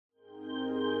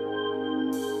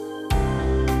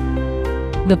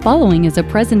The following is a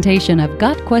presentation of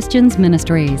Got Questions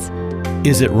Ministries.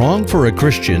 Is it wrong for a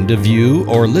Christian to view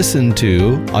or listen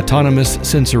to Autonomous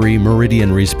Sensory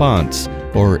Meridian Response,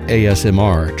 or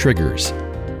ASMR, triggers?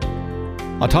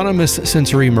 Autonomous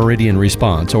Sensory Meridian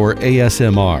Response, or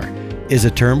ASMR, is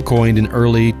a term coined in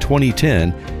early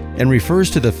 2010 and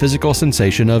refers to the physical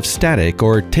sensation of static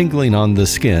or tingling on the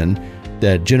skin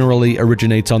that generally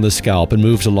originates on the scalp and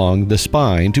moves along the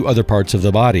spine to other parts of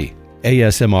the body.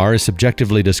 ASMR is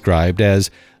subjectively described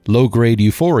as low-grade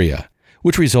euphoria,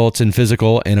 which results in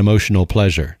physical and emotional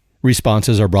pleasure.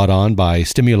 Responses are brought on by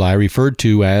stimuli referred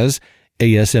to as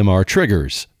ASMR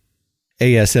triggers.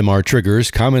 ASMR triggers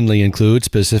commonly include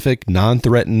specific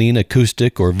non-threatening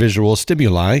acoustic or visual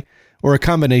stimuli, or a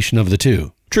combination of the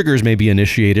two. Triggers may be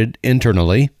initiated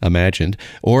internally, imagined,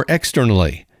 or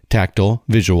externally, tactile,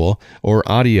 visual, or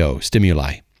audio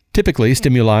stimuli. Typically,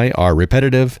 stimuli are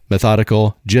repetitive,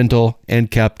 methodical, gentle,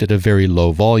 and kept at a very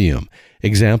low volume.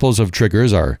 Examples of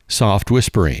triggers are soft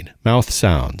whispering, mouth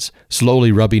sounds,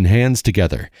 slowly rubbing hands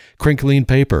together, crinkling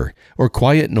paper, or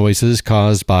quiet noises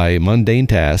caused by mundane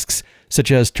tasks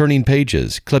such as turning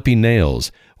pages, clipping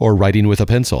nails, or writing with a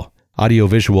pencil.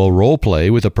 Audiovisual role play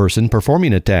with a person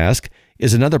performing a task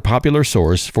is another popular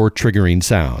source for triggering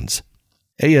sounds.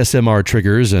 ASMR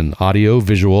triggers in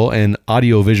audio-visual and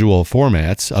audiovisual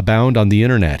formats abound on the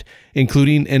internet,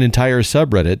 including an entire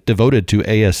subreddit devoted to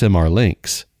ASMR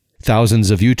links.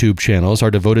 Thousands of YouTube channels are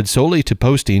devoted solely to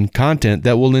posting content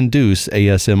that will induce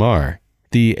ASMR.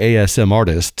 The ASMR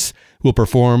artists will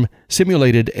perform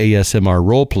simulated ASMR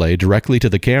roleplay directly to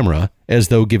the camera as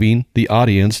though giving the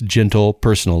audience gentle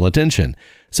personal attention,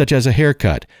 such as a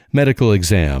haircut, medical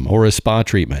exam, or a spa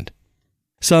treatment.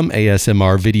 Some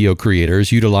ASMR video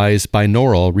creators utilize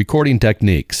binaural recording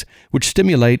techniques, which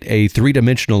stimulate a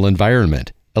three-dimensional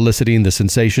environment, eliciting the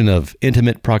sensation of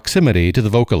intimate proximity to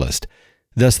the vocalist.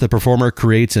 Thus, the performer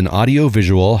creates an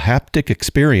audio-visual haptic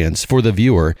experience for the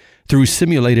viewer through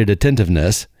simulated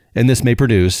attentiveness, and this may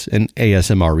produce an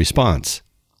ASMR response.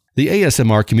 The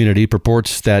ASMR community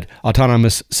purports that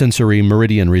autonomous sensory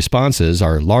meridian responses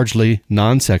are largely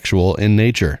non-sexual in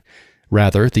nature.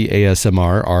 Rather, the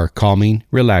ASMR are calming,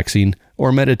 relaxing,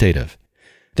 or meditative.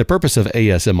 The purpose of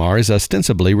ASMR is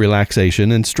ostensibly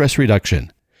relaxation and stress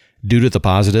reduction. Due to the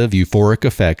positive euphoric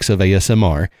effects of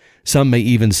ASMR, some may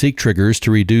even seek triggers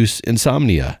to reduce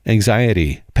insomnia,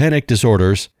 anxiety, panic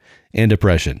disorders, and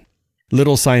depression.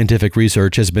 Little scientific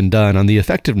research has been done on the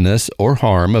effectiveness or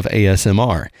harm of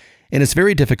ASMR, and it's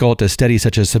very difficult to study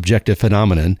such a subjective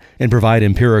phenomenon and provide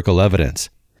empirical evidence.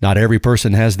 Not every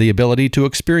person has the ability to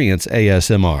experience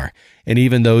ASMR, and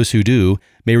even those who do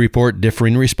may report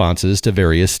differing responses to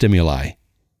various stimuli.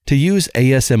 To use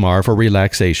ASMR for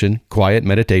relaxation, quiet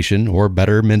meditation, or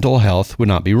better mental health would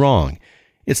not be wrong.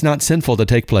 It's not sinful to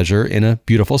take pleasure in a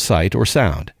beautiful sight or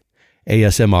sound.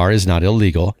 ASMR is not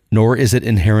illegal, nor is it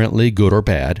inherently good or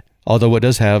bad, although it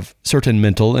does have certain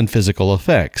mental and physical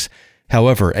effects.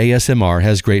 However, ASMR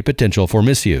has great potential for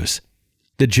misuse.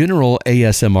 The general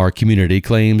ASMR community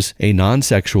claims a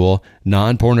non-sexual,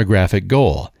 non-pornographic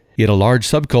goal, yet a large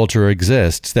subculture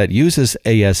exists that uses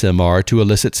ASMR to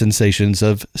elicit sensations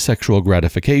of sexual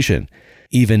gratification.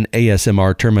 Even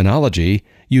ASMR terminology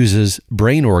uses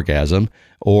brain orgasm,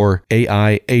 or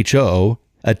AIHO,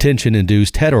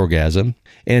 attention-induced head orgasm,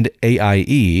 and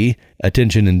AIE,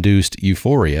 attention-induced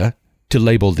euphoria, to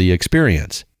label the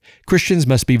experience. Christians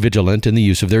must be vigilant in the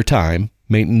use of their time,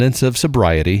 maintenance of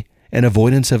sobriety, and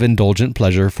avoidance of indulgent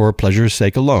pleasure for pleasure's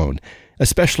sake alone,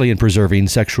 especially in preserving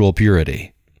sexual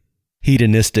purity.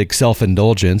 Hedonistic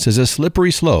self-indulgence is a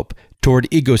slippery slope toward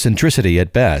egocentricity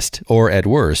at best, or at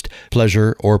worst,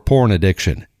 pleasure or porn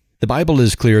addiction. The Bible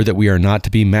is clear that we are not to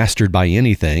be mastered by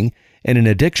anything, and an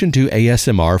addiction to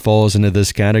ASMR falls into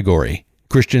this category.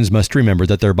 Christians must remember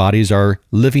that their bodies are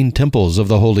living temples of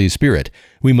the Holy Spirit.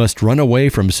 We must run away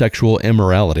from sexual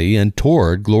immorality and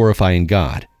toward glorifying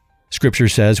God. Scripture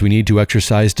says we need to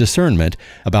exercise discernment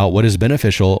about what is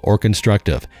beneficial or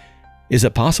constructive. Is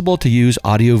it possible to use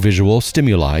audiovisual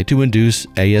stimuli to induce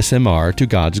ASMR to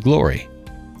God's glory?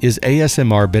 Is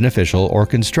ASMR beneficial or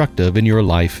constructive in your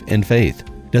life and faith?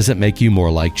 Does it make you more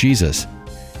like Jesus?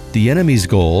 The enemy's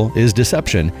goal is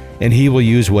deception, and he will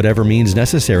use whatever means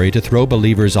necessary to throw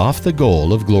believers off the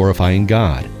goal of glorifying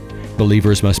God.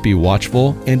 Believers must be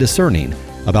watchful and discerning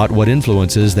about what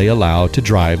influences they allow to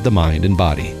drive the mind and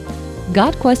body.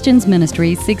 Got Questions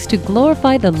Ministry seeks to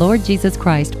glorify the Lord Jesus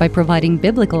Christ by providing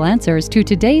biblical answers to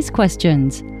today's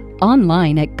questions.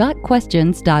 Online at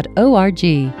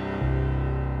gotquestions.org.